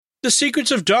The Secrets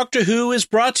of Doctor Who is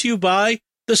brought to you by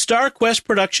the StarQuest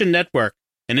Production Network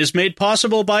and is made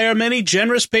possible by our many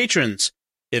generous patrons.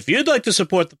 If you'd like to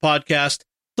support the podcast,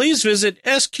 please visit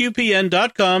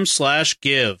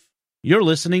sqpn.com/give. You're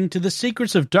listening to The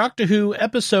Secrets of Doctor Who,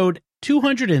 episode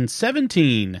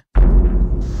 217.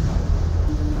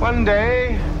 One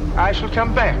day, I shall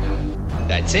come back.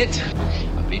 That's it.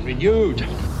 I've been renewed.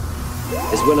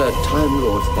 Is when a Time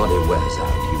Lord's body wears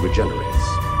out, he regenerates.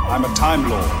 I'm a Time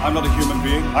Lord. I'm not a human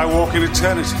being. I walk in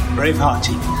eternity.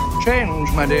 Bravehearty. Change,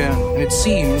 my dear, and it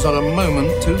seems not a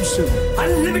moment too soon.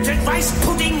 Unlimited rice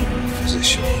pudding.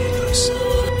 Position healers.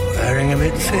 Wearing a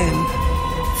bit thin.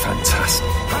 Fantastic.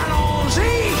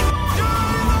 Allons-y!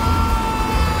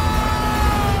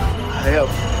 I am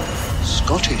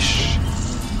Scottish.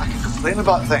 I can complain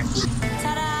about things.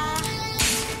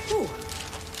 Ooh.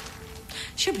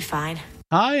 She'll be fine.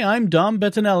 Hi, I'm Dom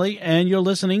Bettinelli, and you're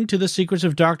listening to The Secrets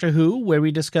of Doctor Who, where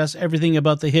we discuss everything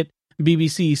about the hit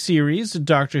BBC series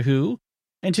Doctor Who.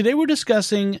 And today we're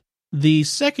discussing the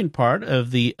second part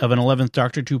of an 11th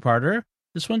Doctor two-parter,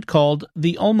 this one called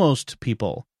The Almost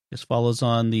People. This follows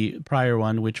on the prior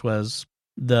one, which was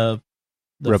the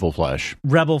Rebel Flesh.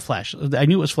 Rebel Flesh. I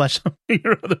knew it was Flesh, something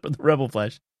or other, but the Rebel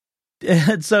Flesh.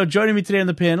 And so joining me today on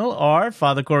the panel are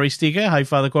Father Corey Stika. Hi,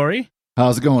 Father Corey.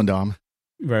 How's it going, Dom?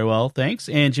 Very well, thanks.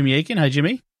 And Jimmy Aiken. Hi,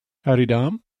 Jimmy. Howdy,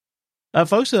 Dom.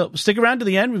 Folks, stick around to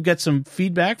the end. We've got some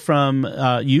feedback from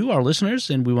you, our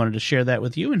listeners, and we wanted to share that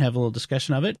with you and have a little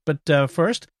discussion of it. But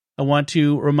first, I want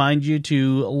to remind you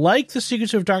to like The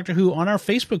Secrets of Doctor Who on our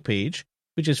Facebook page,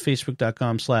 which is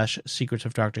facebook.com/Secrets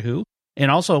of Doctor Who. And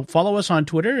also follow us on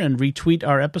Twitter and retweet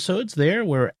our episodes there.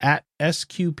 We're at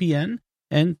SQPN.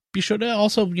 And be sure to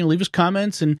also leave us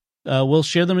comments, and we'll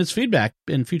share them as feedback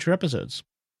in future episodes.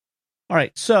 All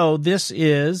right, so this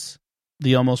is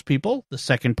The Almost People, the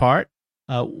second part.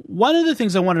 One of the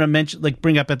things I wanted to mention,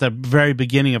 bring up at the very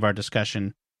beginning of our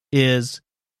discussion, is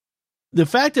the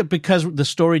fact that because the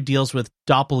story deals with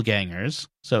doppelgangers,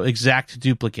 so exact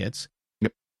duplicates,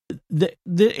 yep.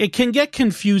 It can get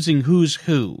confusing who's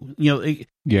who.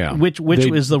 Which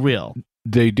is the real.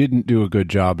 They didn't do a good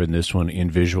job in this one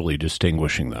in visually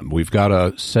distinguishing them. We've got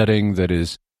a setting that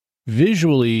is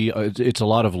visually, it's a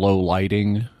lot of low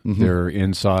lighting. Mm-hmm. They're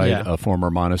inside a former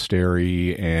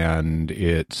monastery, and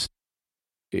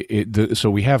so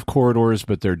we have corridors,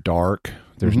 but they're dark.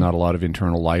 There's not a lot of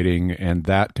internal lighting, and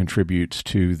that contributes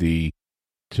to the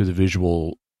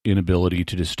visual inability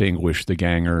to distinguish the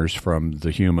gangers from the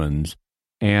humans.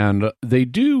 And they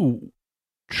do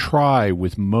try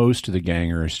with most of the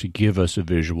gangers to give us a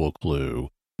visual clue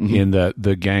in that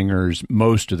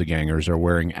most of the gangers are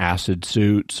wearing acid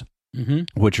suits,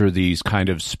 which are these kind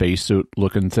of spacesuit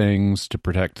looking things to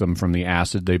protect them from the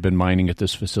acid they've been mining at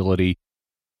this facility.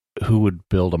 Who would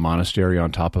build a monastery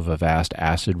on top of a vast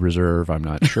acid reserve? I'm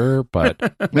not sure,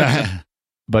 but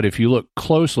but if you look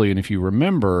closely and if you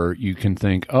remember, you can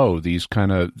think, oh,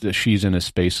 she's in a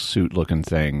spacesuit looking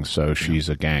thing, so she's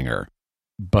a ganger.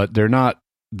 But they're not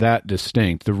that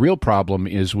distinct. The real problem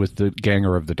is with the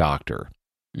ganger of the Doctor,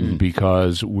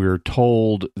 because we're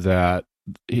told that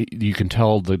you can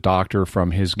tell the Doctor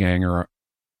from his ganger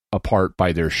apart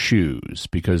by their shoes,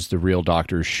 because the real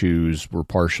Doctor's shoes were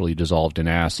partially dissolved in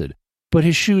acid, but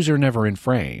his shoes are never in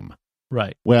frame.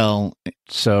 Right. Well,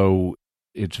 so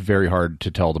it's very hard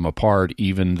to tell them apart,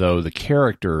 even though the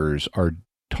characters are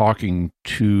talking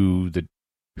to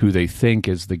who they think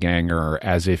is the ganger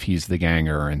as if he's the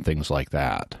ganger and things like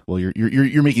that. Well,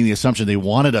 you're making the assumption they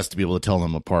wanted us to be able to tell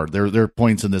them apart. There are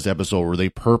points in this episode where they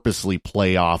purposely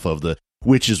play off of the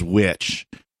which is which.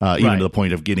 Even to the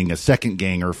point of getting a second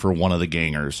ganger for one of the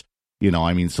gangers,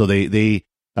 so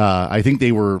I think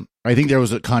there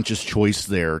was a conscious choice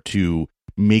there to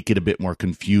make it a bit more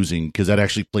confusing, because that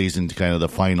actually plays into kind of the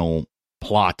final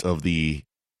plot of the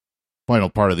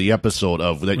final part of the episode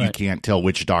of that. You can't tell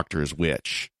which Doctor is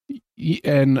which.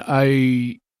 And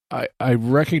I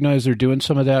recognize they're doing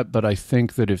some of that, but I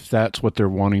think that if that's what they're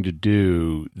wanting to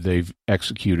do, they've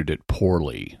executed it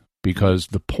poorly, because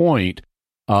the point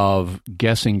of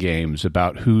guessing games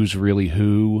about who's really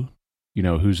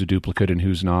who's a duplicate and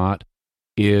who's not,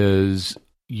 is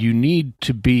you need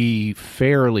to be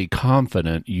fairly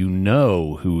confident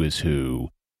who is who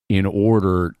in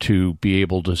order to be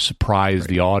able to surprise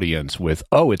the audience with,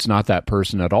 oh, it's not that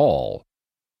person at all.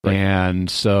 Right. And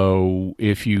so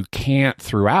if you can't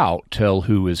throughout tell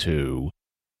who is who,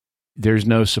 there's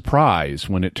no surprise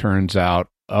when it turns out,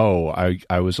 oh,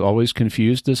 I was always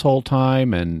confused this whole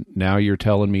time, and now you're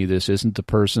telling me this isn't the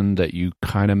person that you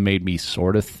kind of made me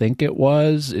sort of think it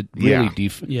was. It really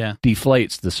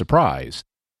deflates the surprise.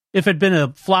 if it'd been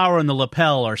a flower in the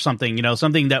lapel or something,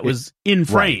 something that was in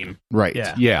frame. Right.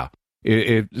 Yeah.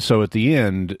 So at the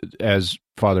end, as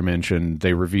Father mentioned,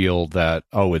 they revealed that,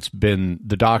 it's been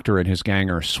the Doctor and his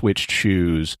ganger switched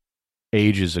shoes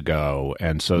ages ago,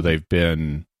 and so they've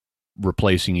been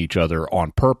replacing each other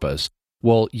on purpose.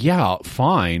 Well, yeah,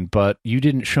 fine, but you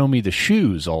didn't show me the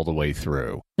shoes all the way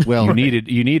through. Well, you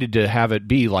needed to have it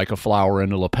be like a flower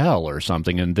in a lapel or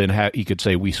something, and then he could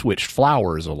say we switched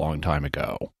flowers a long time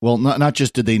ago. Well, not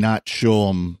just did they not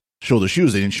show the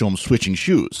shoes, they didn't show him switching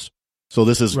shoes. So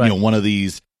this is one of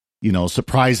these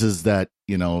surprises that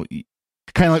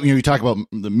kind of like you talk about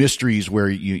the mysteries where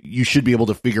you should be able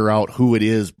to figure out who it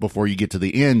is before you get to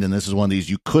the end, and this is one of these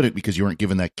you couldn't because you weren't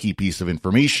given that key piece of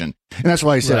information. And that's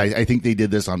why I said I think they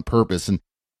did this on purpose. And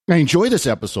I enjoy this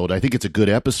episode. I think it's a good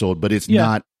episode, but it's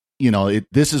not.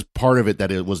 This is part of it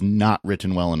that it was not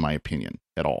written well, in my opinion,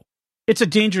 at all. It's a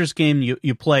dangerous game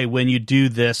you play when you do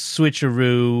this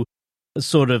switcheroo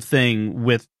sort of thing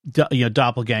with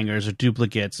doppelgangers or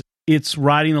duplicates. It's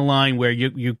riding the line where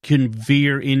you can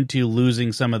veer into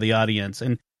losing some of the audience.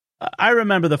 And I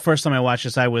remember the first time I watched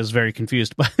this, I was very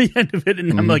confused by the end of it.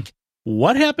 And I'm like,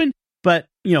 what happened? But,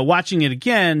 watching it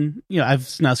again,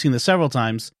 I've now seen this several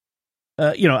times.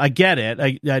 I get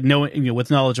it. I know, with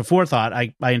knowledge of forethought,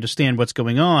 I understand what's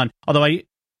going on. Although I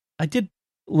did,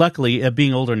 luckily,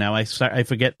 being older now, I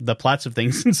forget the plots of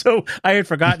things. And so I had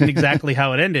forgotten exactly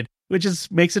how it ended, which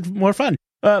makes it more fun.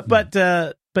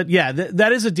 But yeah,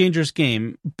 that is a dangerous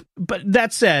game. But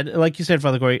that said, like you said,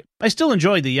 Father Corey, I still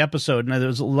enjoyed the episode, and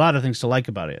there's a lot of things to like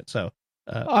about it. So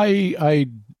I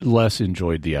less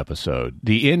enjoyed the episode.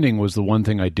 The ending was the one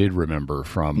thing I did remember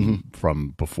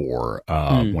from before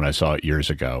when I saw it years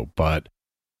ago. But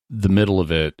the middle of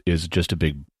it is just a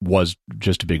big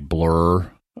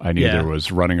blur. I knew there was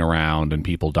running around and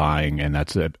people dying, and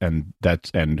that's it,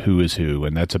 and who is who,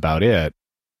 and that's about it.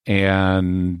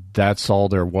 And that's all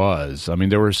there was. I mean,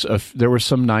 there were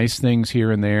some nice things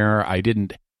here and there. I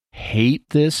didn't hate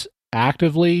this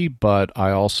actively, but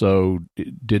I also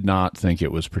did not think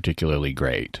it was particularly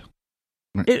great.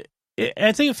 I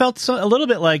think it felt a little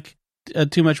bit like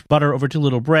too much butter over too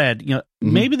little bread.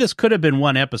 Maybe this could have been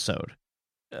one episode,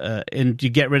 and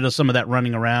you get rid of some of that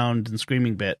running around and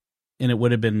screaming bit, and it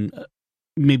would have been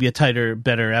maybe a tighter,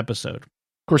 better episode.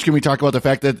 Of course, can we talk about the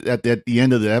fact that at the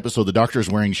end of the episode, the Doctor is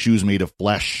wearing shoes made of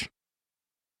flesh?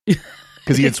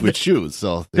 Because he had switched shoes,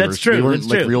 so they weren't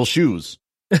like real shoes.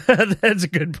 That's a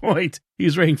good point. He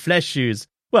was wearing flesh shoes.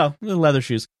 Well, leather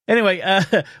shoes. Anyway,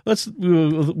 we'll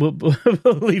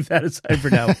leave that aside for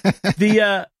now.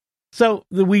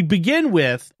 We begin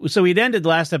with, we'd ended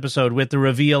last episode with the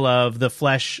reveal of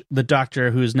the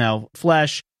Doctor who's now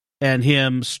flesh, and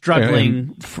him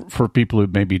struggling. And for people who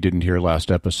maybe didn't hear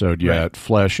last episode yet,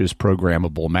 flesh is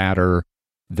programmable matter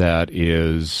that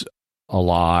is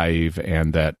alive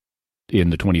and that in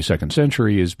the 22nd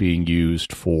century is being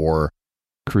used for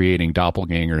creating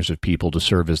doppelgangers of people to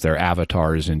serve as their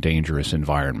avatars in dangerous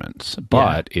environments.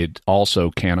 But it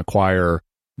also can acquire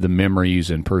the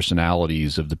memories and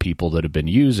personalities of the people that have been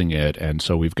using it. And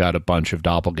so we've got a bunch of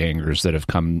doppelgangers that have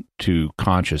come to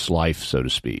conscious life, so to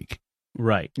speak.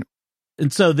 Right.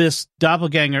 And so this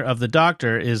doppelganger of the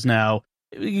Doctor is now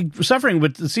suffering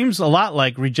with, it seems a lot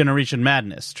like regeneration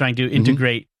madness, trying to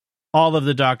integrate all of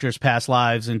the Doctor's past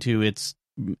lives into its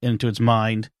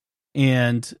mind.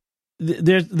 And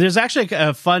there's actually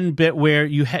a fun bit where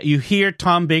you hear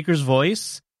Tom Baker's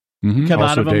voice come also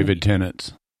out of him. David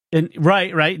Tennant's. And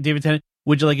right, David Tennant.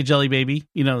 Would you like a jelly baby?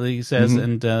 He says,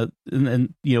 and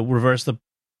reverse the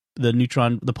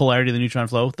polarity of the neutron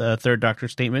flow, the third Doctor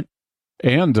statement.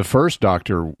 And the first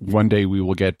Doctor, one day we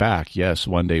will get back. Yes,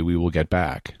 one day we will get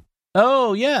back.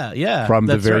 Oh, yeah. From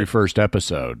the very first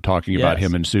episode, talking about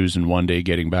him and Susan one day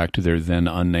getting back to their then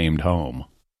unnamed home.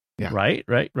 Yeah. Right.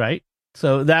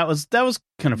 So that was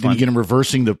kind of fun. Then you get him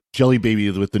reversing the jelly baby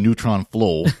with the neutron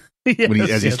flow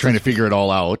as he's trying to figure it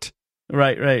all out.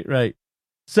 Right.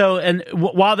 So, and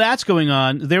while that's going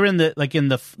on, they're in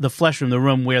the flesh room, the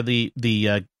room where the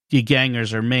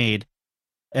gangers are made.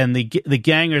 And the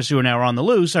gangers who are now on the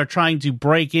loose are trying to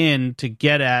break in to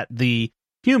get at the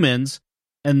humans,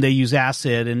 and they use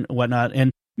acid and whatnot.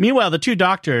 And meanwhile, the two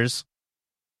Doctors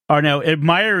are now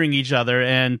admiring each other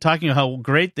and talking about how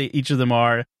great each of them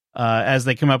are as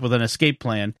they come up with an escape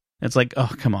plan. And it's like,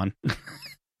 oh, come on.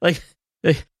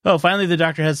 Finally the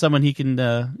Doctor has someone who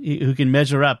can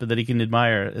measure up and that he can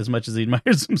admire as much as he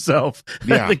admires himself.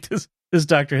 Yeah. Like this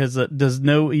Doctor does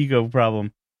no ego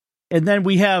problem. And then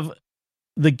we have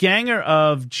the ganger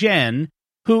of Jen,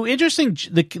 who, interesting,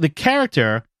 the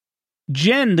character,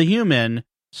 Jen the human,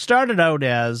 started out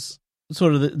as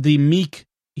sort of the meek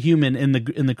human in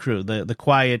the crew, the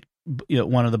quiet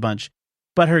one of the bunch,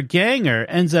 but her ganger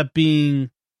ends up being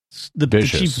the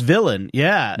chief villain,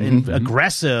 and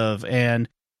aggressive, and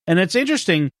it's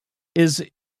interesting. Is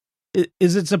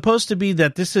it supposed to be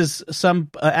that this is some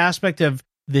aspect of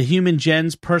the human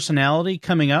gen's personality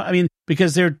coming out? I mean,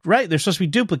 because they're supposed to be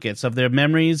duplicates of their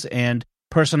memories and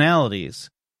personalities.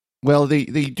 Well, they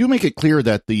do make it clear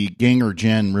that the ganger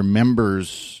gen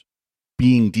remembers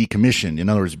being decommissioned, in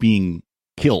other words, being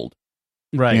killed.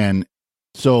 Right. And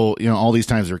so, all these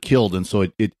times they're killed. And so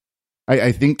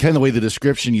I think kind of the way the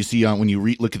description you see when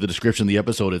you look at the description of the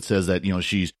episode, it says that,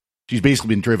 she's basically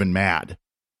been driven mad.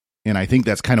 And I think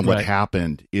that's kind of what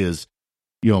happened is,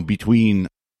 between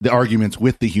the arguments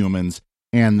with the humans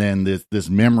and then this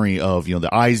memory of,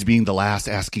 the eyes being the last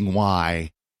asking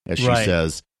why, as she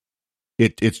says,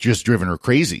 it's just driven her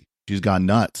crazy. She's gone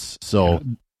nuts. So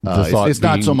it's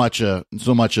not so much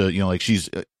like she's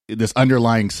this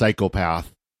underlying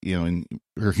psychopath, and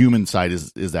her human side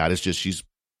is that it's just she's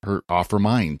off her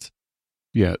mind.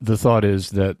 Yeah. The thought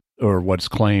is that, or what's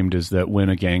claimed is that when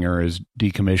a ganger is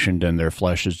decommissioned and their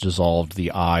flesh is dissolved,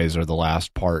 the eyes are the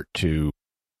last part to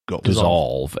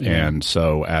dissolve. Yeah. And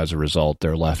so as a result,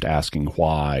 they're left asking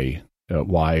why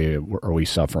are we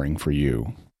suffering for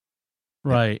you?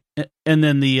 Right. And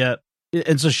then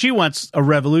and so she wants a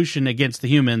revolution against the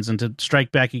humans and to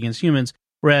strike back against humans,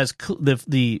 whereas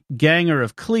the ganger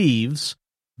of Cleves,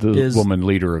 the woman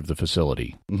leader of the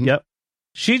facility. Mm-hmm. Yep.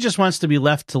 She just wants to be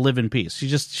left to live in peace. She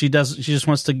just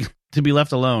wants to be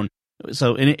left alone.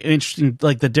 So interesting,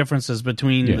 like the differences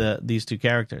between these two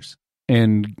characters.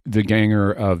 And the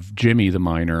ganger of Jimmy the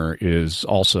miner is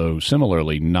also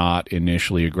similarly not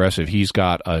initially aggressive.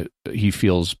 He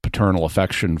feels paternal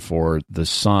affection for the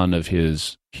son of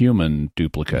his human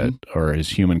duplicate or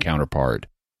his human counterpart.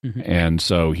 Mm-hmm. And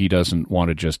so he doesn't want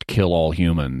to just kill all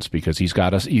humans because he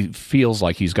feels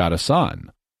like he's got a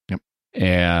son.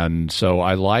 And so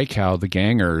I like how the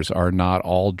gangers are not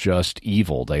all just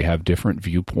evil. They have different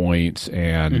viewpoints,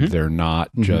 and they're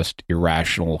not just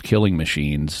irrational killing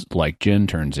machines like Jin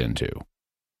turns into.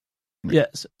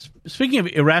 Yes. Speaking of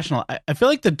irrational, I feel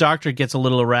like the Doctor gets a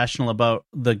little irrational about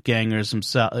the gangers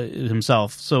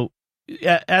himself. So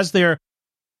as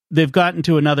they've gotten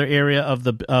to another area of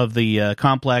the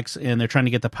complex, and they're trying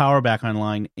to get the power back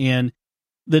online, and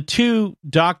the two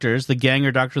doctors, the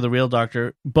ganger doctor, the real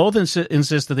doctor, both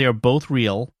insist that they are both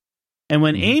real. And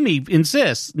when Amy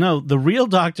insists, no, the real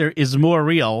doctor is more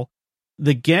real,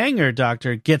 the ganger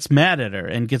doctor gets mad at her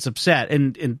and gets upset.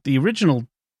 And the original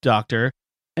doctor,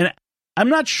 and I'm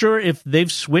not sure if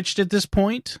they've switched at this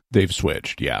point. They've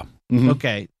switched, yeah. Mm-hmm.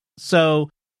 Okay. So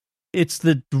it's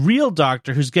the real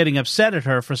doctor who's getting upset at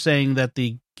her for saying that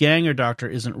the ganger doctor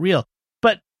isn't real.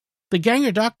 But the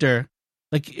ganger doctor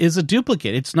is a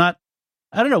duplicate. It's not.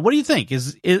 I don't know. What do you think?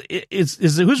 Is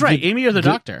who's right, Amy or the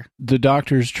doctor? The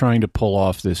doctor's trying to pull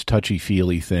off this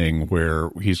touchy-feely thing where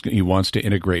he wants to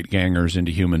integrate gangers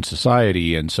into human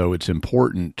society, and so it's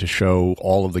important to show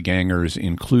all of the gangers,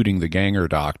 including the ganger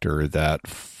doctor, that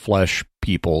flesh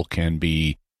people can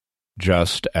be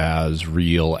just as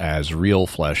real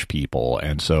flesh people,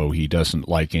 and so he doesn't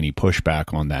like any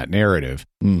pushback on that narrative.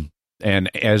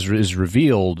 And as is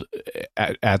revealed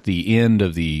at the end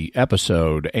of the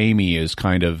episode, Amy is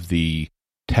kind of the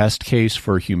test case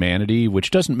for humanity,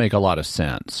 which doesn't make a lot of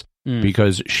sense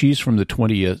because she's from the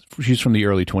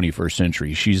early 21st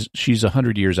century. She's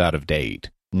 100 years out of date.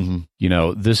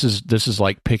 Mm-hmm. This is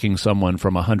like picking someone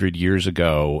from 100 years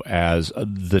ago as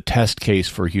the test case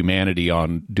for humanity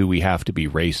on do we have to be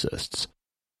racists?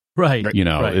 Right. Right.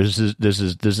 This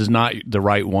is not the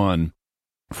right one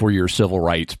for your civil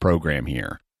rights program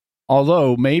here.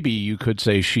 Although maybe you could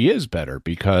say she is better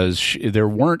because there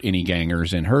weren't any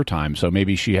gangers in her time, so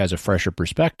maybe she has a fresher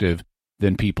perspective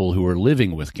than people who are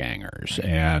living with gangers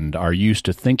and are used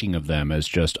to thinking of them as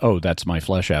just, oh, that's my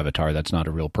flesh avatar, that's not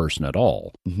a real person at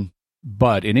all. Mm-hmm.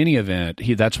 But in any event,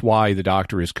 that's why the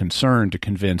doctor is concerned to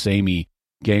convince Amy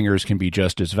gangers can be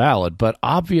just as valid. But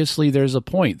obviously there's a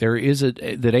point. There is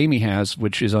that Amy has,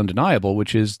 which is undeniable,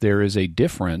 which is there is a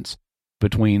difference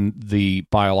between the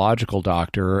biological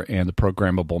doctor and the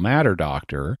programmable matter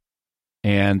doctor,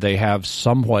 and they have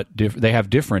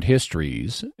different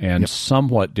histories and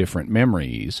somewhat different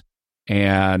memories,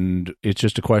 and it's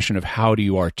just a question of how do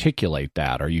you articulate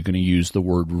that? Are you going to use the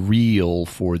word real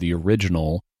for the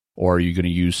original, or are you going to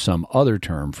use some other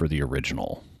term for the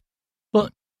original? Well,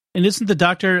 and isn't the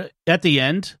doctor at the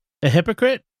end a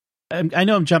hypocrite? I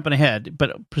know I'm jumping ahead,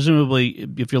 but presumably,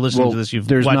 if you're listening to this,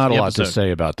 there's watched not the a lot episode. to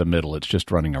say about the middle. It's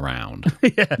just running around.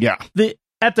 Yeah.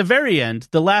 At the very end,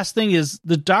 the last thing is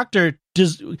the doctor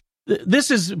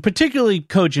this is particularly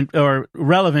cogent or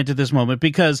relevant at this moment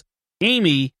because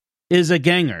Amy is a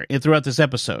ganger throughout this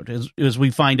episode, as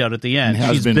we find out at the end.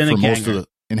 She's been a ganger.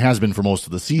 And has been for most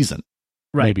of the season.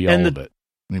 Right. Maybe all of it.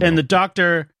 And the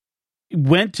doctor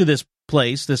went to this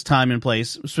place, this time and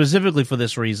place, specifically for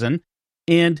this reason.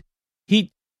 And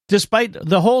he, despite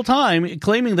the whole time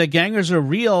claiming that gangers are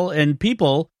real and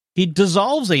people, he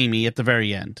dissolves Amy at the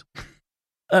very end.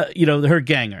 Her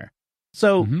ganger.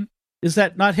 So is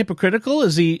that not hypocritical?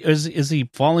 Is he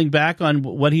falling back on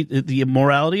the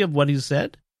immorality of what he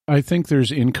said? I think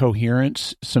there's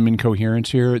some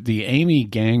incoherence here. The Amy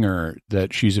Ganger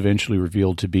that she's eventually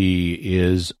revealed to be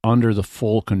is under the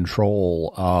full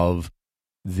control of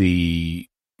the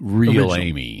real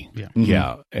Amy. Yeah.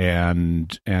 Yeah.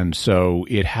 And so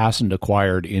it hasn't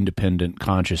acquired independent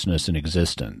consciousness and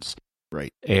existence.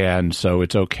 Right. And so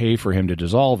it's okay for him to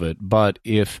dissolve it. But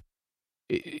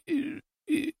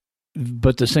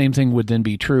but the same thing would then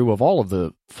be true of all of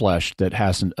the flesh that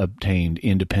hasn't obtained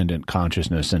independent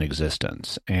consciousness and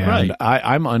existence. And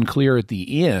I'm unclear at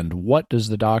the end, what does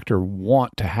the doctor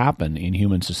want to happen in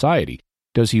human society?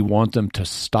 Does he want them to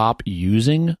stop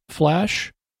using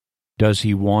flesh? Does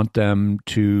he want them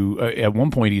to, at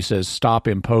one point he says, stop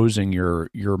imposing your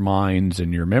minds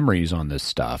and your memories on this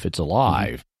stuff. It's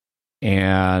alive.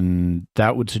 And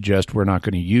that would suggest we're not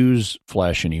going to use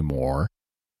flesh anymore.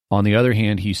 On the other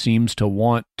hand, he seems to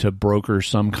want to broker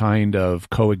some kind of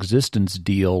coexistence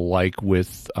deal like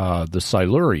with the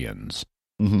Silurians.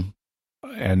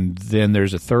 And then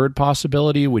there's a third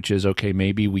possibility, which is, okay,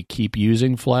 maybe we keep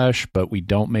using flesh, but we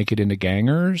don't make it into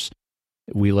gangers.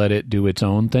 We let it do its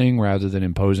own thing rather than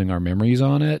imposing our memories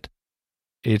on it.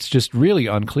 It's just really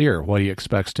unclear what he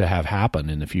expects to have happen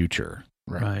in the future.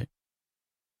 Right.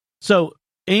 So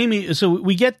Amy, so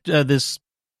we get this.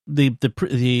 The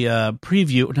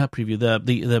preview,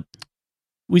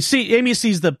 we see Amy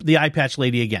sees the eye patch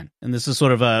lady again, and this is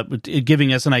sort of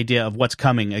giving us an idea of what's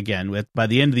coming again. By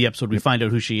the end of the episode, we find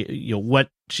out who what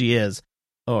she is,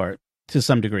 or to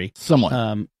some degree,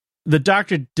 somewhat. The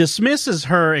doctor dismisses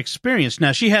her experience.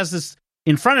 Now she has this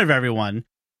in front of everyone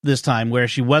this time, where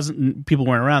people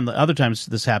weren't around. The other times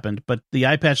this happened, but the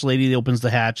eye patch lady opens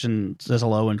the hatch and says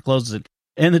hello and closes it.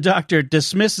 And the doctor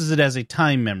dismisses it as a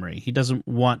time memory. He doesn't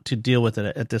want to deal with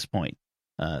it at this point.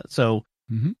 In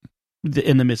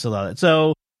the midst of all that.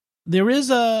 So there is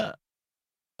a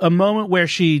moment where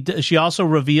she also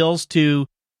reveals to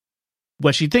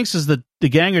what she thinks is the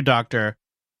ganger doctor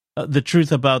the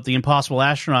truth about the Impossible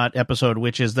Astronaut episode,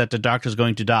 which is that the doctor's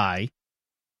going to die.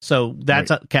 So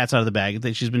that's cat's out of the bag.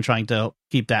 That she's been trying to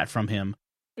keep that from him.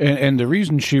 And the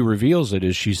reason she reveals it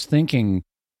is she's thinking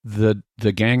the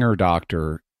ganger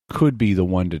doctor could be the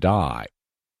one to die.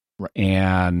 Right.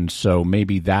 And so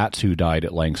maybe that's who died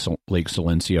at Lake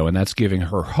Silencio, and that's giving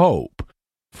her hope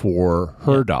for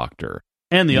her doctor.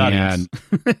 And the audience.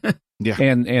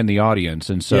 And the audience.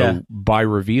 And so by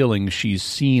revealing she's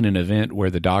seen an event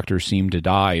where the doctor seemed to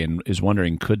die and is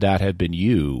wondering, could that have been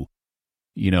you?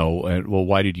 Well,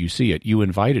 why did you see it? You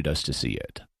invited us to see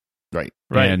it. Right.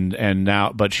 And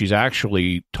now, but she's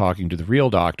actually talking to the real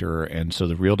doctor, and so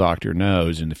the real doctor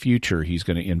knows in the future he's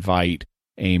going to invite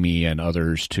Amy and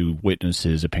others to witness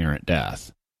his apparent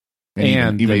death.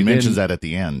 And even mentions that at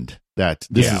the end, that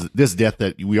this is this death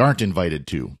that we aren't invited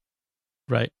to.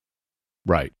 Right.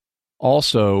 Right.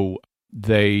 Also,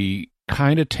 they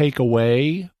kind of take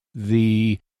away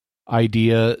the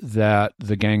idea that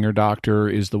the ganger doctor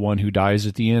is the one who dies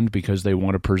at the end because they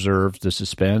want to preserve the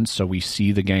suspense. So we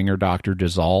see the ganger doctor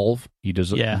dissolve.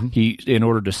 He in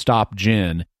order to stop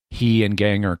Jin, he and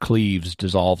Ganger Cleaves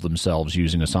dissolve themselves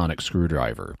using a sonic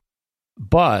screwdriver.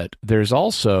 But there's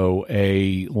also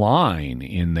a line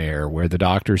in there where the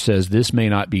doctor says, this may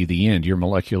not be the end. Your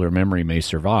molecular memory may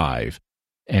survive.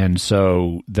 And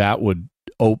so that would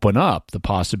open up the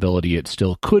possibility it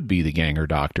still could be the ganger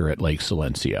doctor at Lake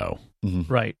Silencio.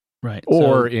 Right.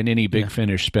 Or in any Big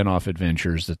Finish spinoff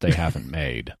adventures that they haven't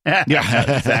made.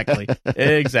 Exactly.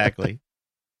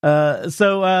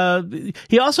 So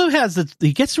he also has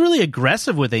he gets really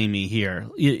aggressive with Amy here,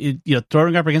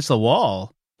 throwing her up against the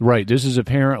wall. Right. This is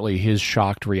apparently his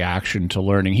shocked reaction to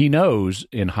learning. He knows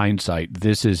in hindsight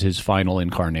this is his final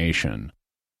incarnation,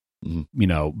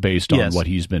 based on what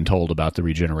he's been told about the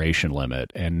regeneration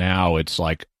limit. And now it's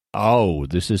like, oh,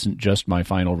 this isn't just my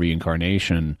final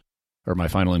reincarnation or my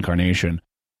final incarnation.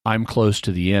 I'm close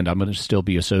to the end. I'm going to still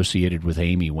be associated with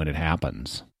Amy when it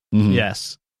happens.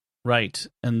 Yes. Right.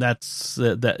 And that's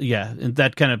and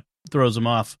that kind of throws him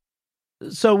off.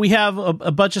 So we have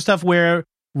a bunch of stuff where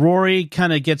Rory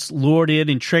kind of gets lured in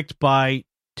and tricked by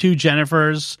two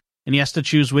Jennifers and he has to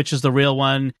choose which is the real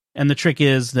one. And the trick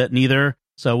is that neither.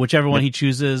 So whichever one he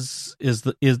chooses is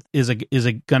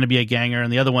going to be a ganger,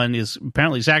 and the other one is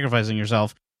apparently sacrificing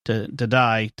herself to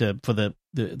die for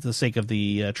the sake of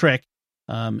the trick.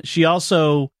 She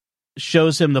also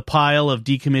shows him the pile of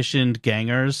decommissioned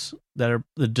gangers that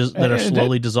are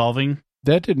slowly dissolving.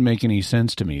 That didn't make any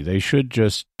sense to me. They should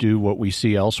just do what we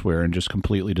see elsewhere and just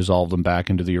completely dissolve them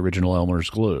back into the original Elmer's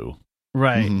glue.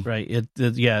 Right, right.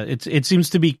 It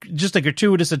seems to be just a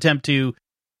gratuitous attempt to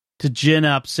gin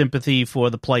up sympathy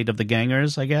for the plight of the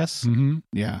gangers, I guess. Mm-hmm.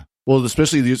 Yeah. Well,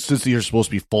 especially since these are supposed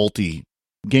to be faulty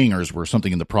gangers, where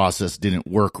something in the process didn't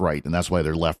work right, and that's why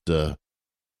they're left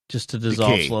just to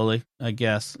dissolve decay. slowly, I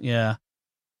guess. Yeah.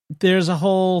 There's a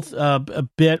whole a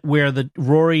bit where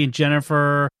Rory and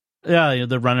Jennifer, they're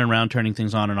running around turning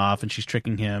things on and off, and she's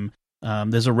tricking him.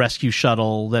 There's a rescue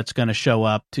shuttle that's going to show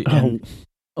up.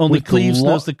 Only Cleves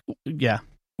knows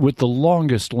with the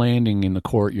longest landing in the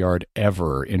courtyard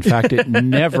ever. In fact, it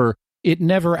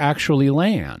never actually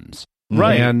lands.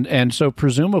 Right. And so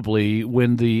presumably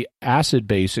when the acid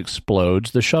base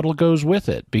explodes, the shuttle goes with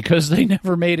it because they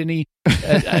never made any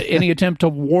attempt to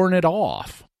warn it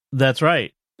off. That's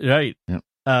right. Right. Yep.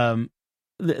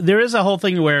 There is a whole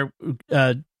thing where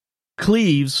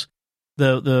Cleves,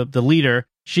 the leader,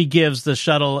 she gives the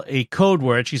shuttle a code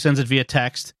word. She sends it via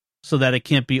text so that it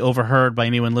can't be overheard by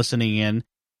anyone listening in.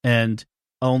 And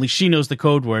only she knows the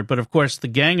code word. But of course, the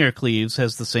ganger Cleves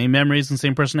has the same memories and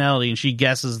same personality, and she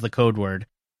guesses the code word.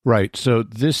 Right. So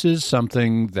this is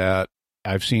something that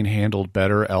I've seen handled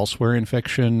better elsewhere in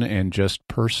fiction, and just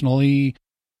personally,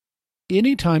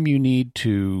 anytime you need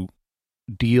to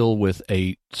deal with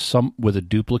a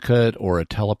duplicate or a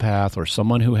telepath or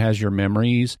someone who has your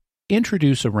memories,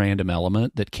 introduce a random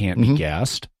element that can't be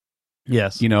guessed.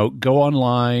 Yes. Go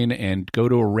online and go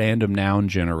to a random noun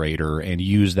generator and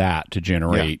use that to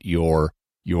generate your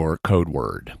code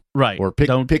word. Right. Or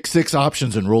pick 6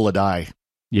 options and roll a die.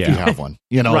 Yeah. If you have one.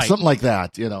 Right. Something like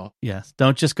that, Yes.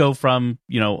 Don't just go from,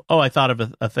 I thought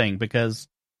of a thing, because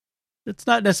it's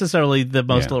not necessarily the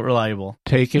most reliable.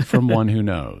 Take it from one who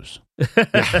knows.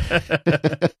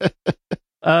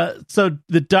 So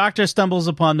the doctor stumbles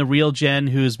upon the real Jen,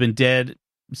 who's been dead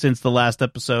since the last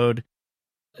episode,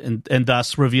 and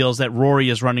thus reveals that Rory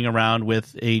is running around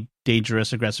with a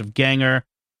dangerous, aggressive ganger.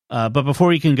 But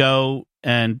before he can go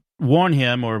and warn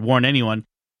him or warn anyone,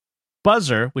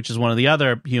 Buzzer, which is one of the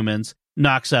other humans,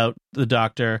 knocks out the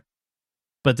doctor.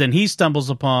 But then he stumbles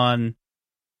upon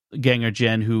ganger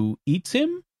Jen, who eats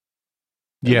him.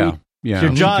 Yeah. Her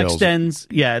jaw extends.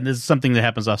 Yeah, and this is something that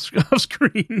happens off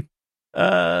screen.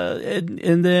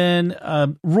 And then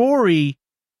Rory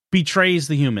betrays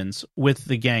the humans with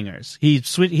the gangers. He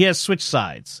has switched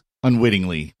sides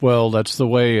unwittingly. Well, that's the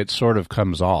way it sort of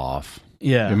comes off.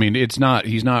 Yeah, I mean, he's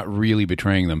not really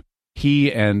betraying them.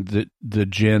 He and the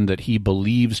Jinn that he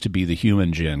believes to be the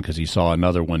human Jinn, because he saw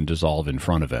another one dissolve in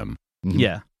front of him.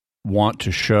 Want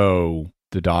to show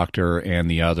the doctor and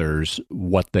the others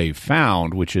what they've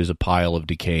found, which is a pile of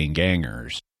decaying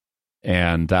gangers.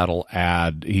 And that'll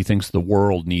add, he thinks the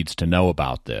world needs to know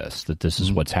about this, that this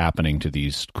is what's happening to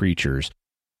these creatures.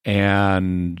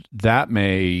 And that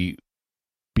may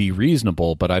be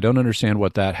reasonable, but I don't understand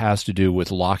what that has to do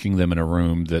with locking them in a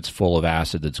room that's full of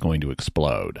acid that's going to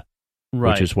explode,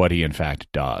 which is what he in fact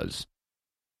does.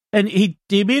 And he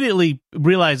immediately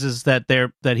realizes that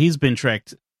he's been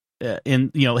tricked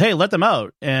hey, let them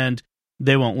out, and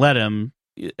they won't let him.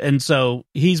 And so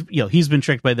he's been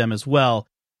tricked by them as well.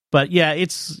 But yeah,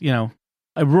 it's,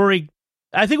 Rory,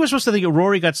 I think we're supposed to think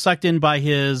Rory got sucked in by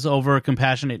his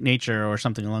over-compassionate nature or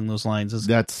something along those lines.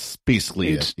 That's basically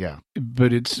it, yeah.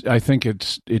 But I think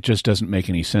it just doesn't make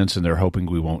any sense, and they're hoping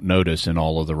we won't notice in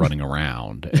all of the running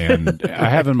around. And I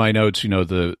have in my notes,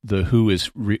 the who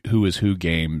is who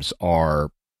games are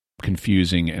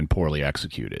confusing and poorly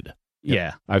executed.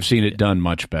 Yeah. I've seen it done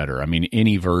much better. I mean,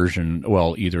 any version,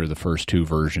 well, either of the first 2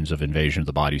 versions of Invasion of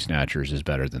the Body Snatchers is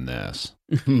better than this.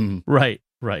 Right.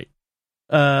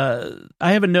 I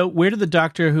have a note. Where did the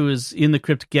doctor who is in the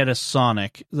crypt get a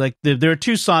Sonic? Like, there are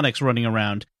 2 Sonics running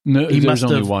around. No, there's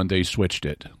only one. They switched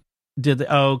it. Did they?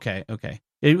 Oh, okay.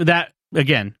 That,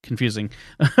 again, confusing.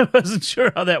 I wasn't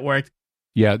sure how that worked.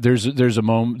 Yeah, there's a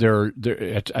moment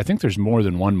I think there's more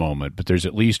than one moment, but there's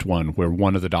at least one where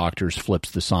one of the doctors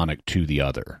flips the Sonic to the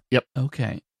other. Yep.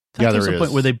 Okay. Yeah, there's a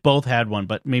point where they both had one,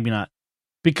 but maybe not,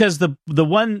 because the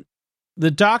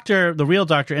doctor, the real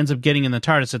doctor, ends up getting in the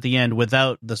TARDIS at the end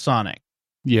without the Sonic.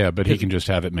 Yeah, but he can just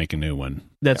have it make a new one.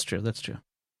 That's true.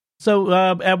 So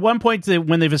at one point,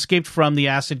 when they've escaped from the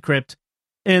acid crypt,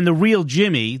 and the real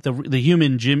Jimmy, the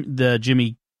human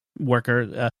Jimmy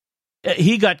worker,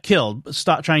 he got killed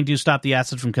trying to stop the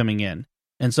acid from coming in.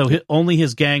 And so only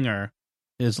his ganger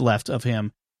is left of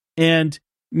him. And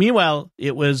meanwhile,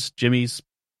 it was Jimmy's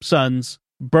son's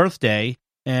birthday,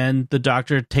 and the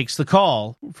doctor takes the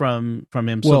call from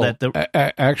him. So that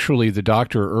actually, the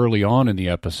doctor early on in the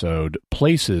episode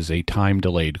places a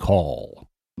time-delayed call.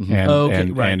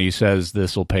 Mm-hmm. And he says,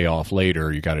 this will pay off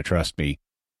later. You got to trust me.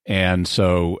 And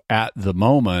so at the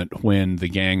moment when the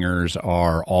gangers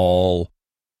are all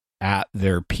at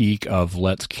their peak of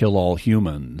let's kill all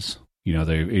humans,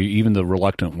 even the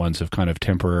reluctant ones have kind of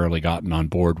temporarily gotten on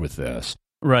board with this.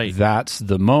 Right. That's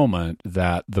the moment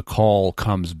that the call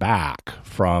comes back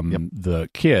from the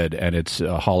kid, and it's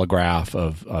a holograph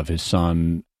of his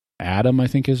son, Adam, I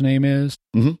think his name is.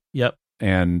 Mm-hmm. Yep.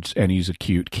 And he's a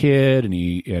cute kid,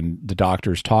 and the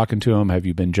doctor's talking to him. Have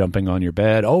you been jumping on your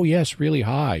bed? Oh, yes, really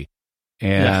high.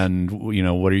 And,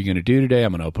 what are you going to do today?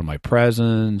 I'm going to open my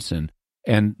presents. And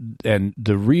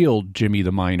the real Jimmy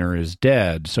the Miner is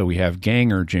dead. So we have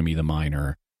Ganger Jimmy the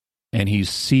Miner, and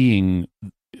he's seeing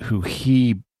who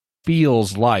he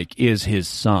feels like is his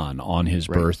son on his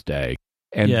birthday.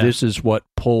 And this is what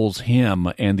pulls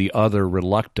him and the other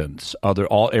reluctants,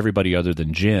 everybody other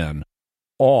than Jin,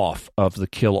 off of the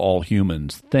kill all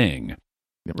humans thing.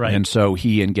 Right. And so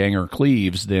he and Ganger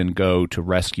Cleaves then go to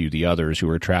rescue the others who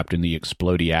are trapped in the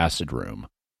explodey acid room.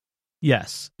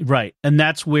 Yes, right. And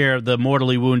that's where the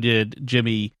mortally wounded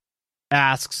Jimmy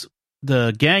asks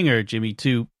the Ganger Jimmy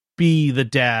to be the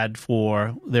dad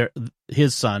for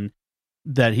his son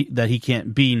that he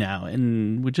can't be now,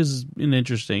 and which is an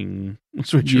interesting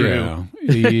switcheroo.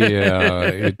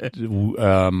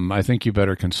 I think you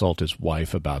better consult his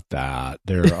wife about that.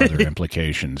 There are other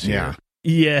implications here.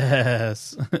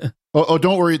 Yes.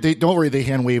 Don't worry. They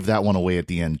hand wave that one away at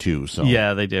the end too. So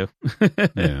yeah, they do.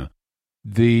 Yeah.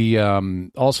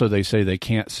 Also they say they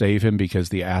can't save him because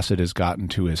the acid has gotten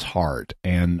to his heart,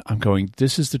 and I'm going,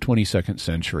 this is the 22nd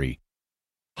century.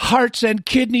 Hearts and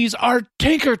kidneys are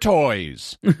tinker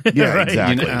toys. Yeah,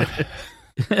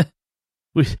 exactly.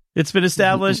 It's been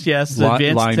established, yes.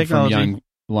 Advanced technology.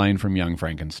 Line from Young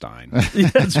Frankenstein.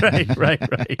 That's right.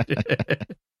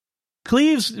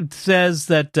 Cleaves says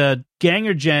that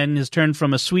Ganger Jen has turned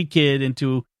from a sweet kid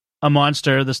into a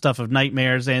monster, the stuff of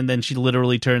nightmares, and then she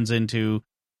literally turns into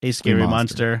a scary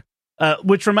monster.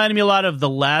 Which reminded me a lot of the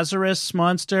Lazarus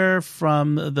monster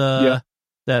from the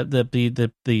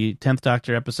 10th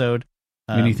Doctor episode.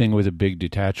 Anything with a big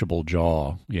detachable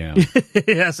jaw. Yeah.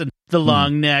 Yes, and the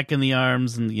long neck and the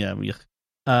arms, and the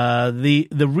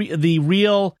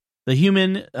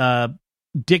human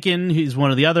Dickon, who's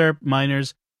one of the other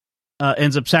miners,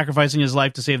 ends up sacrificing his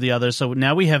life to save the others. So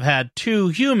now we have had two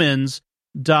humans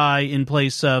die in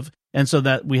place of, and so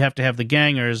that we have to have the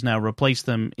gangers now replace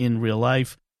them in real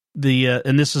life.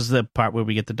 And this is the part where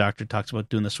we get the Doctor talks about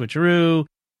doing the switcheroo.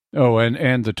 Oh,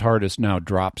 and the TARDIS now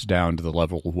drops down to the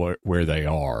level where they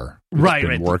are. It's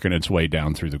been working its way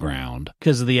down through the ground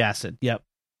because of the acid. Yep.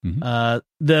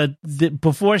 Mm-hmm.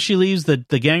 Before she leaves, the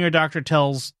Ganger Doctor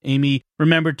tells Amy,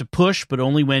 remember to push, but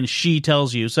only when she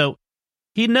tells you. So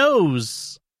he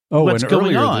knows what's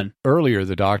going on. Earlier,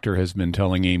 the Doctor has been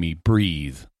telling Amy,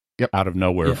 breathe, out of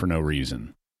nowhere for no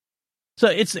reason. So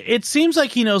it seems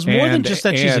like he knows more than just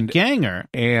that she's a Ganger.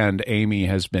 And Amy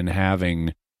has been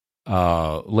having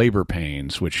labor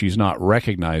pains, which she's not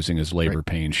recognizing as labor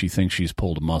pains. She thinks she's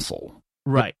pulled a muscle.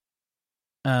 Right.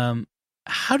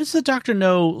 How does the Doctor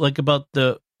know, like, about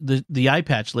the eye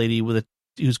patch lady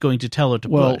who's going to tell her to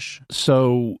push?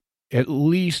 So at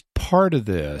least part of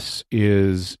this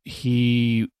is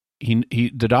the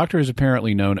Doctor has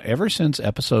apparently known ever since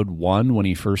episode 1 when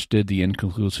he first did the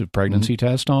inconclusive pregnancy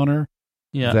test on her.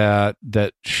 Yeah.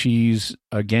 That she's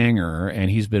a Ganger, and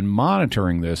he's been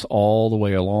monitoring this all the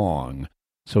way along.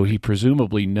 So he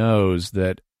presumably knows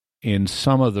that in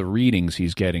some of the readings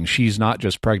he's getting, she's not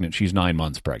just pregnant, she's 9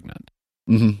 months pregnant.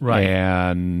 Mm-hmm. Right.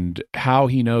 And how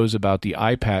he knows about the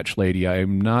eye patch lady,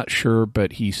 I'm not sure,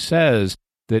 but he says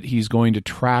that he's going to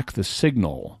track the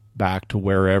signal back to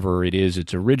wherever it is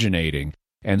it's originating.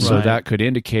 And so that could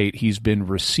indicate he's been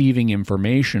receiving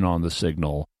information on the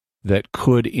signal that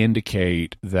could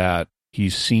indicate that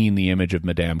he's seen the image of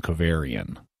Madame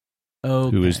Kovarian,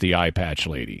 who is the eye patch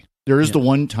lady. There is the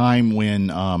one time when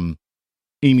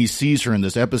Amy sees her in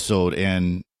this episode,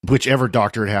 and whichever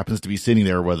doctor it happens to be sitting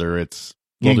there, whether it's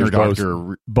Ganger Doctor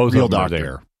or both real of them doctor, are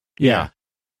there. Yeah.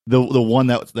 The one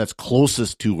that's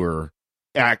closest to her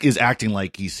is acting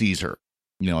like he sees her.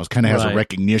 It kind of has a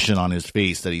recognition on his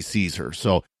face that he sees her.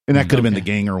 So, and that could have been the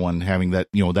Ganger one having that,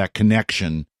 that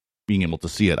connection, being able to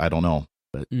see it. I don't know.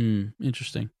 But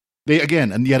interesting.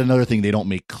 And yet another thing they don't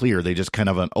make clear. They just kind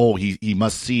of he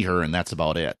must see her, and that's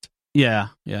about it. Yeah.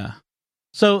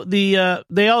 So they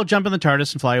all jump in the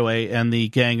TARDIS and fly away, and the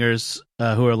gangers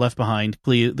who are left behind,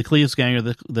 the Cleves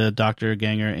ganger, the Doctor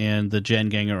ganger, and the Jen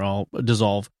ganger all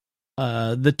dissolve.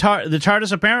 The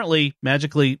TARDIS apparently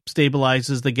magically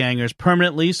stabilizes the gangers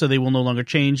permanently, so they will no longer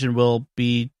change and will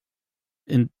be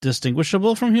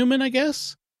indistinguishable from human, I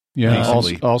guess. Yeah.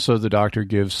 Also, the Doctor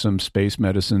gives some space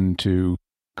medicine to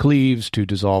Cleves to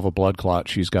dissolve a blood clot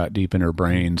she's got deep in her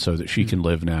brain, so that she can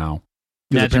live now.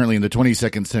 Because apparently in the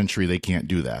 22nd century, they can't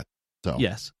do that. So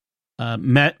yes,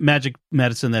 magic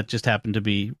medicine that just happened to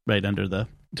be right under the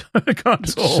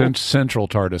console. Central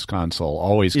TARDIS console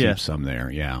always keeps some there.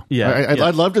 Yeah.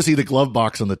 I'd love to see the glove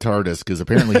box on the TARDIS, because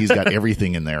apparently he's got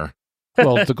everything in there.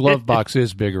 Well, the glove box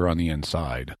is bigger on the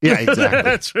inside. Yeah,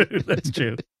 exactly. That's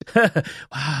true.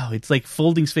 Wow, it's like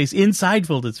folding space inside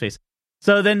folded space.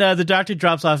 So then the Doctor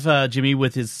drops off Jimmy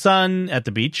with his son at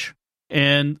the beach,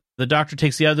 and the Doctor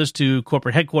takes the others to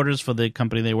corporate headquarters for the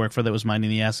company they work for that was mining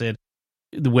the acid,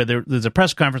 where there's a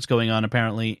press conference going on,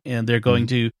 apparently, and they're going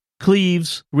to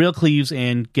Real Cleves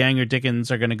and Ganger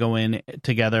Dickens are going to go in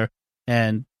together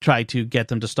and try to get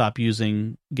them to stop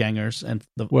using gangers and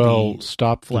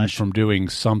stop them flesh from doing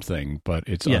something, but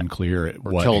it's unclear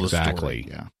what exactly.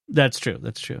 Yeah, that's true.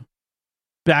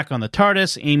 Back on the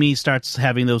TARDIS, Amy starts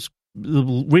having those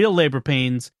real labor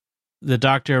pains. The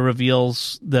Doctor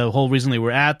reveals the whole reason they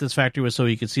were at this factory was so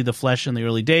he could see the flesh in the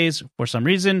early days for some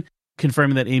reason,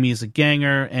 confirming that Amy is a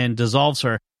ganger, and dissolves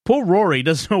her. Poor Rory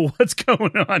doesn't know what's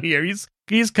going on here.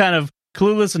 He's kind of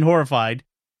clueless and horrified.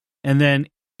 And then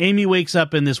Amy wakes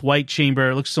up in this white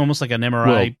chamber. It looks almost like an MRI.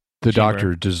 Well, the chamber.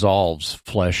 Doctor dissolves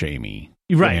flesh Amy.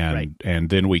 Right. And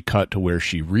then we cut to where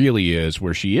she really is,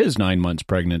 where she is 9 months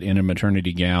pregnant in a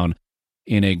maternity gown,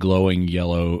 in a glowing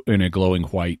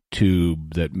white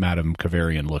tube that Madame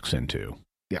Kavarian looks into.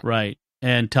 Yeah. Right.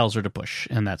 And tells her to push.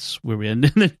 And that's where we end.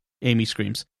 And then Amy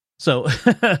screams. So,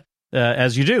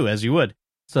 as you would.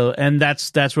 So, and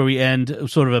that's where we end,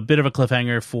 sort of a bit of a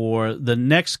cliffhanger for the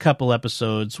next couple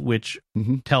episodes, which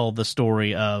tell the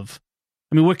story of,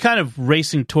 I mean, we're kind of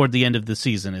racing toward the end of the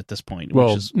season at this point.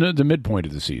 Well, the midpoint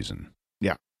of the season.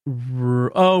 Yeah.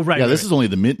 Right. Yeah, this is only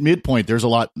the midpoint. There's a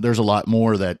lot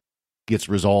more that gets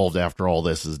resolved after all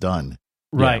this is done.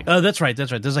 Right. Yeah. Oh, that's right.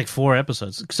 There's like 4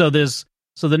 episodes. So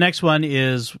the next one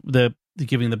is the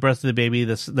giving the birth to the baby.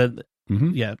 The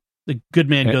good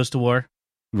man goes to war.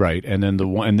 Right. And then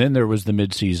there was the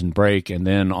mid-season break, and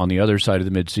then on the other side of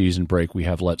the mid-season break we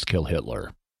have Let's Kill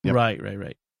Hitler. Yep.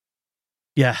 Right.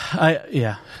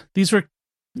 Yeah. These were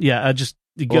these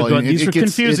were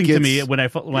confusing to me when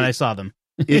I saw them.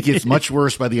 It gets much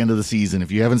worse by the end of the season.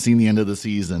 If you haven't seen the end of the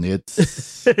season, it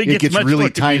gets really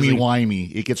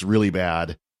timey-wimey. It gets really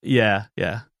bad. Yeah.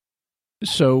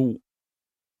 So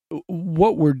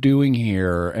what we're doing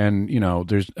here, and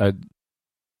there's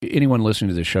anyone listening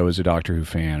to this show is a Doctor Who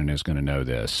fan and is going to know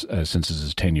this, since this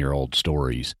is 10-year-old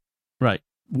stories. Right.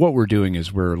 What we're doing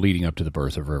is we're leading up to the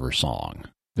birth of River Song.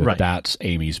 Right. That's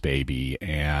Amy's baby,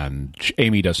 and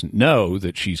Amy doesn't know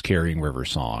that she's carrying River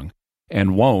Song,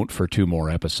 and won't for 2 more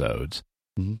episodes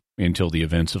until the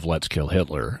events of Let's Kill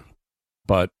Hitler.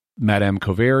 But Madame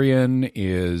Kavarian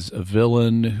is a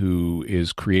villain who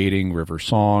is creating River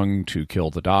Song to kill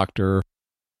the Doctor.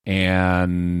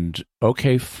 And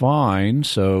okay, fine.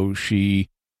 So she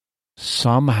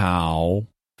somehow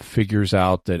figures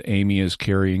out that Amy is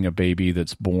carrying a baby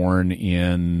that's born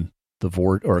in the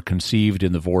or conceived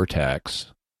in the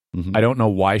vortex. I don't know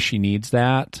why she needs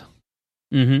that.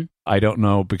 I don't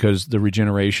know, because the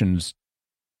regenerations,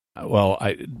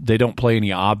 they don't play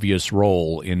any obvious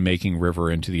role in making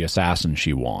River into the assassin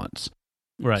she wants.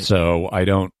 Right. So I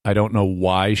don't know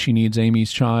why she needs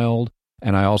Amy's child.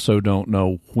 And I also don't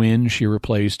know when she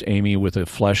replaced Amy with a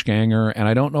flesh ganger, and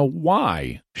I don't know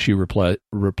why she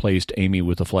replaced Amy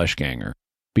with a flesh ganger.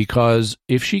 Because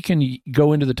if she can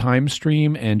go into the time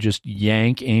stream and just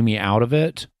yank Amy out of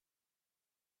it,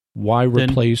 why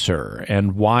replace her?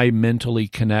 And why mentally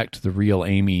connect the real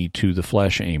Amy to the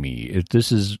flesh Amy?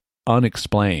 This is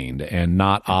unexplained and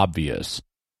not obvious.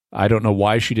 I don't know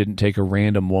why she didn't take a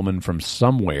random woman from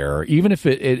somewhere, even if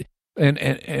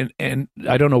And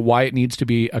I don't know why it needs to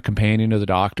be a companion of the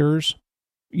Doctor's,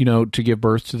 to give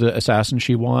birth to the assassin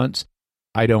she wants.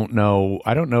 I don't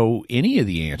know any of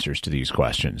the answers to these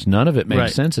questions. None of it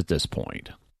makes sense at this point.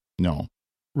 No.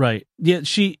 Right. Yeah,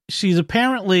 she's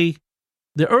apparently,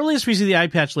 the earliest we see the eye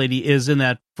patch lady is in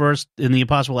the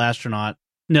Impossible Astronaut.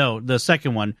 No, the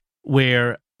second one,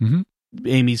 where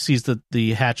Amy sees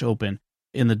the hatch open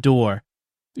in the door.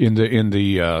 In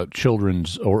the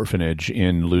children's orphanage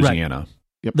in Louisiana.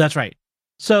 Yep. That's right.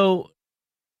 So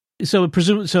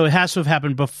it has to have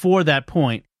happened before that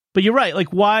point. But you're right.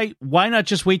 Like, why not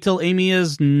just wait till Amy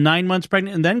is 9 months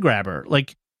pregnant and then grab her?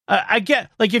 Like, I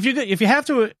get, like, if you have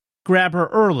to grab her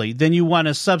early, then you want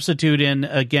to substitute in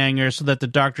a ganger so that the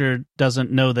doctor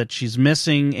doesn't know that she's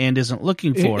missing and isn't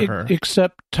looking for her.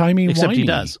 Except timey-wimey. He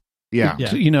does. Yeah.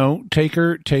 Take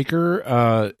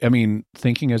her, I mean,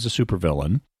 thinking as a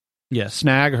supervillain. Yes.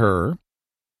 Snag her,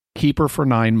 keep her for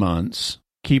 9 months,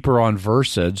 keep her on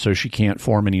Versed so she can't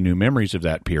form any new memories of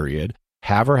that period,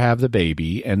 have her have the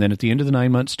baby, and then at the end of the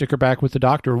 9 months, stick her back with the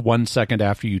doctor 1 second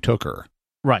after you took her.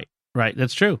 Right.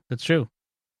 That's true.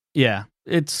 Yeah.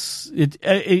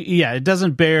 It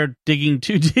doesn't bear digging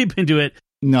too deep into it.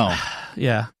 No.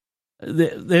 Yeah.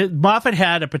 Moffat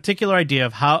had a particular idea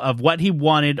of what he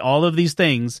wanted, all of these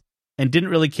things, and didn't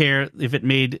really care if it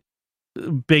made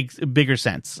bigger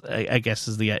sense. I guess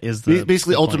is the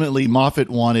basically the ultimately Moffat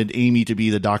wanted Amy to be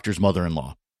the doctor's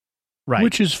mother-in-law. Right.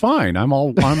 Which is fine.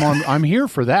 I'm here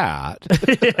for that.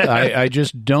 I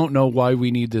just don't know why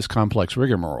we need this complex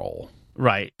rigmarole.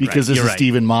 Right. Because this is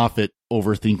Stephen Moffat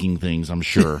overthinking things, I'm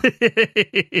sure.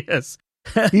 Yes.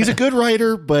 He's a good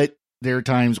writer, but there are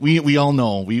times we all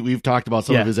know we've talked about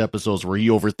some of his episodes where he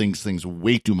overthinks things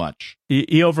way too much. He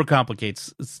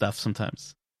overcomplicates stuff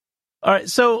sometimes. All right.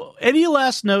 So, any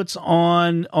last notes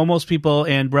on Almost People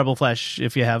and Rebel Flesh,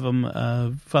 if you have them,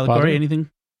 Father Corey?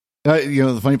 Anything?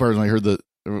 The funny part is when I heard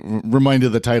reminded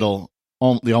of the title,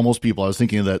 the Almost People, I was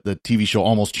thinking of the TV show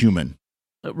Almost Human,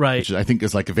 right? Which I think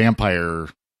is like a vampire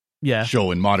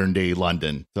show in modern day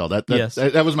London. So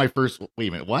that was my first. Wait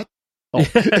a minute, what? Oh.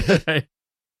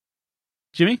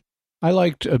 Jimmy, I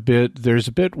liked a bit. There's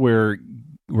a bit where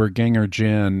Ganger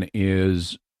Jen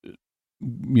is,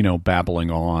 babbling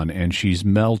on, and she's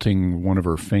melting one of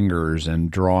her fingers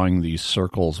and drawing these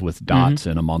circles with dots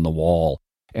in them on the wall.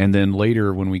 And then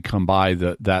later, when we come by,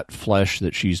 that flesh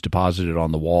that she's deposited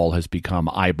on the wall has become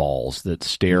eyeballs that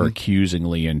stare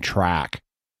accusingly and track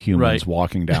humans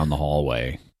walking down the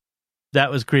hallway.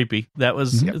 That was creepy. That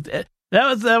was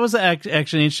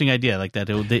actually an interesting idea. Like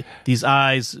that, these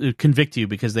eyes convict you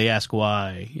because they ask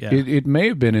why. Yeah. It may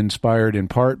have been inspired in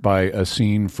part by a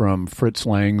scene from Fritz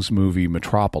Lang's movie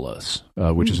Metropolis,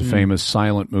 which is a famous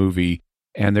silent movie.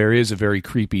 And there is a very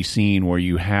creepy scene where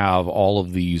you have all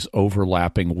of these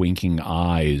overlapping winking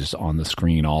eyes on the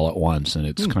screen all at once, and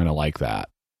it's kind of like that.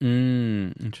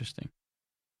 Interesting.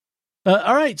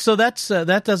 All right, so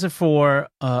that does it for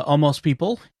Almost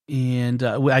People. And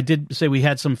I did say we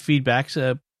had some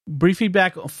feedbacks, brief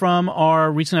feedback from our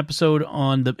recent episode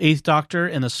on the Eighth Doctor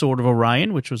and the Sword of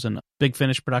Orion, which was a Big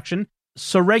Finish production.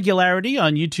 So Regularity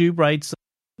on YouTube writes,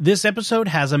 this episode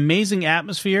has amazing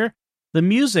atmosphere. The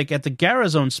music at the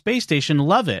Garazone space station,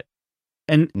 love it.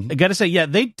 And I got to say,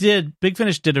 Big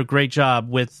Finish did a great job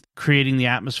with creating the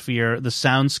atmosphere, the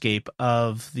soundscape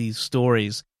of these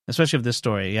stories, especially of this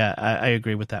story. Yeah, I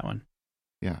agree with that one.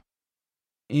 Yeah.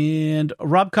 And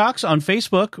Rob Cox on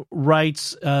Facebook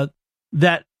writes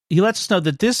that he lets us know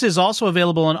that this is also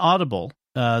available on Audible.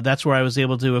 That's where I was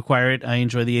able to acquire it. I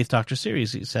enjoy the Eighth Doctor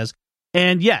series, he says.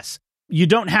 And yes, you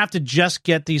don't have to just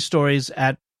get these stories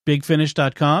at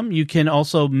BigFinish.com. You can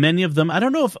also, many of them, I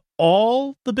don't know if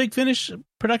all the Big Finish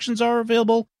productions are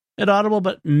available at Audible,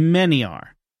 but many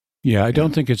are. Yeah, I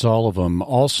don't think it's all of them.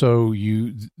 Also,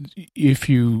 if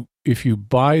you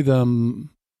buy them,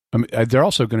 I mean, they're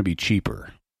also going to be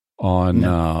cheaper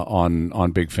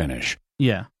on Big Finish.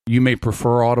 Yeah. You may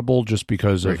prefer Audible just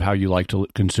because of how you like to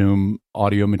consume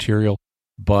audio material,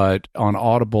 but on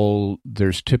Audible,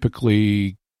 there's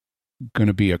typically going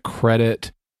to be a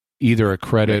credit, either a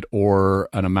credit or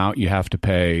an amount you have to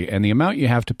pay. And the amount you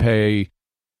have to pay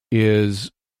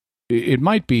it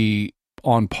might be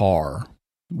on par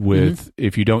with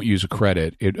if you don't use a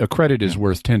credit. A credit is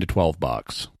worth $10 to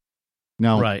 $12.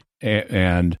 No. Right.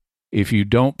 And if you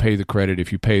don't pay the credit,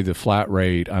 if you pay the flat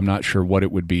rate, I'm not sure what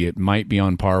it would be. It might be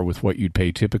on par with what you'd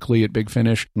pay typically at Big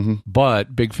Finish,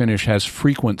 but Big Finish has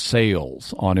frequent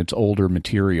sales on its older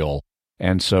material.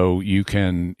 And so you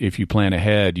can, if you plan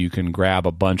ahead, you can grab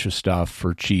a bunch of stuff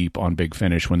for cheap on Big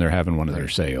Finish when they're having one of their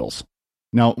sales.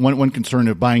 Now, one concern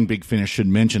of buying Big Finish, should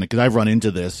mention it, because I've run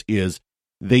into this, is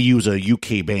they use a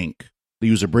UK bank. They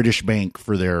use a British bank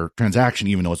for their transaction,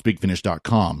 even though it's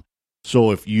bigfinish.com.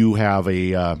 So if you have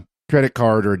a credit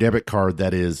card or a debit card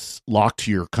that is locked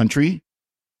to your country,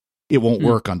 it won't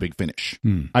work on Big Finish.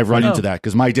 I've run into that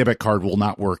because my debit card will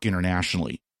not work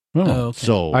internationally. Okay.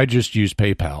 So I just use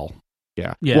PayPal.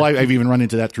 Yeah. Well, I've even run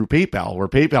into that through PayPal, where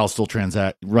PayPal still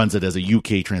runs it as a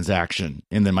UK transaction,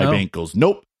 and then my bank goes,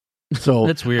 nope. So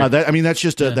that's weird. That's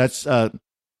just that's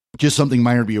just something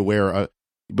minor to be aware of.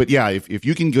 But yeah, if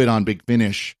you can get on Big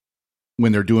Finish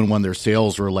when they're doing one of their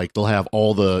sales where like they'll have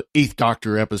all the 8th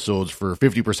Doctor episodes for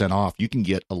 50% off, you can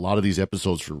get a lot of these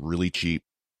episodes for really cheap.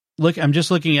 Look, I'm just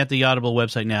looking at the Audible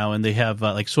website now, and they have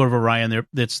like Sword of Orion there.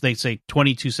 They say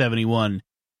 $22.71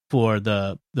 for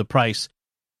the price,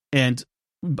 and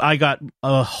I got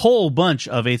a whole bunch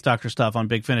of 8th Doctor stuff on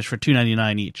Big Finish for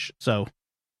 $2.99 each. So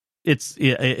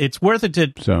it's worth it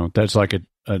to. So that's like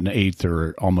an eighth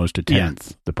or almost a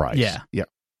tenth the price. Yeah.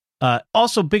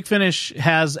 Also, Big Finish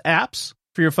has apps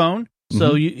for your phone,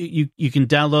 so you can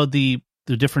download the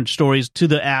different stories to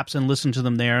the apps and listen to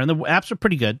them there. And the apps are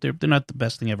pretty good. They're not the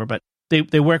best thing ever, but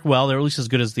they work well. They're at least as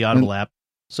good as the Audible app.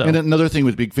 So, and another thing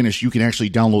with Big Finish, you can actually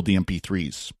download the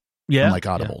MP3s. Unlike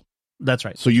Audible. Yeah. That's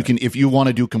right. So you can, if you want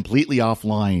to do completely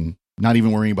offline, not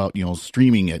even worrying about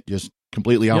streaming it, just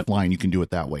completely offline, you can do it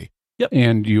that way. Yep.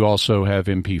 And you also have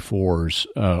MP4s,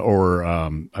 or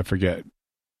I forget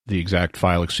the exact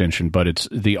file extension, but it's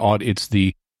the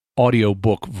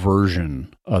audiobook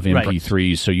version of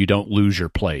MP3s, so you don't lose your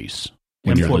place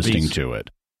when you're listening to it.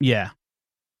 Yeah.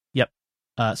 Yep.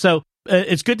 So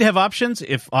it's good to have options.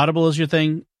 If Audible is your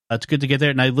thing, it's good to get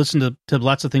there. And I listen to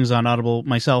lots of things on Audible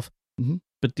myself,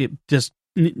 but just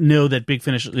know that Big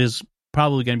Finish is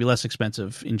probably going to be less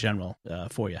expensive in general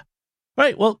for you. All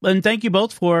right. Well, and thank you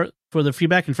both for the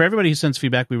feedback, and for everybody who sends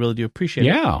feedback. We really do appreciate it.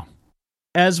 Yeah.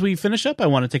 As we finish up, I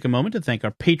want to take a moment to thank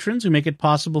our patrons who make it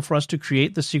possible for us to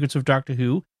create The Secrets of Doctor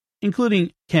Who,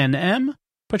 including Ken M.,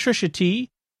 Patricia T.,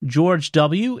 George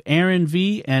W., Aaron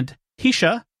V., and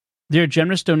Hisha. Their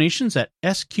generous donations at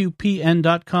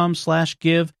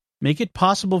sqpn.com/give make it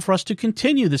possible for us to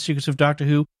continue The Secrets of Doctor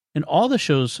Who and all the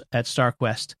shows at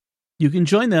StarQuest. You can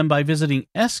join them by visiting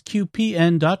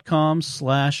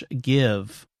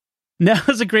sqpn.com/give. Now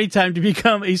is a great time to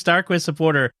become a StarQuest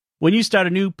supporter. When you start a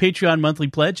new Patreon monthly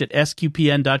pledge at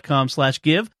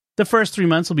sqpn.com/give, the first 3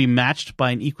 months will be matched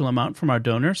by an equal amount from our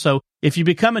donor. So if you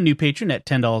become a new patron at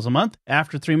 $10 a month,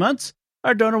 after 3 months,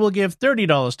 our donor will give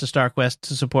 $30 to StarQuest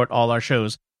to support all our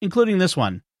shows, including this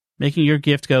one, making your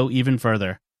gift go even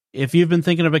further. If you've been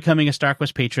thinking of becoming a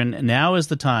StarQuest patron, now is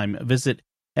the time. Visit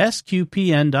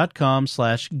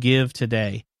sqpn.com/give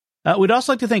today. We'd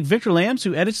also like to thank Victor Lambs,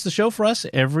 who edits the show for us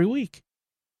every week.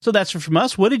 So that's it from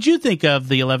us. What did you think of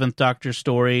the 11th Doctor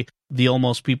story, The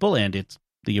Almost People, and it's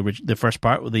the first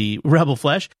part with the Rebel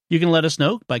Flesh? You can let us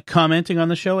know by commenting on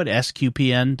the show at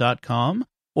sqpn.com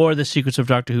or the Secrets of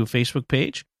Doctor Who Facebook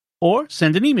page, or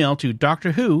send an email to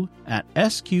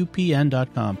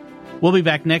drwho@sqpn.com. We'll be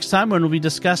back next time when we'll be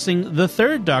discussing the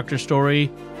 3rd Doctor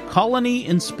story, Colony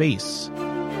in Space.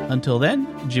 Until then,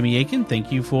 Jimmy Akin,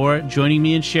 thank you for joining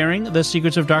me and sharing the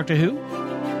Secrets of Doctor Who.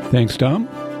 Thanks, Dom.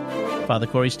 Father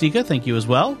Corey Stika, thank you as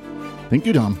well. Thank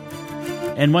you, Dom.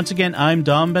 And once again, I'm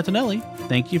Dom Bettinelli.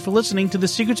 Thank you for listening to The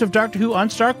Secrets of Doctor Who on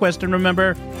StarQuest. And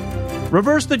remember,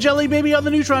 reverse the jelly baby on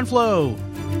the neutron flow.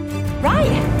 Right.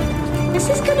 This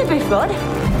is going to be fun.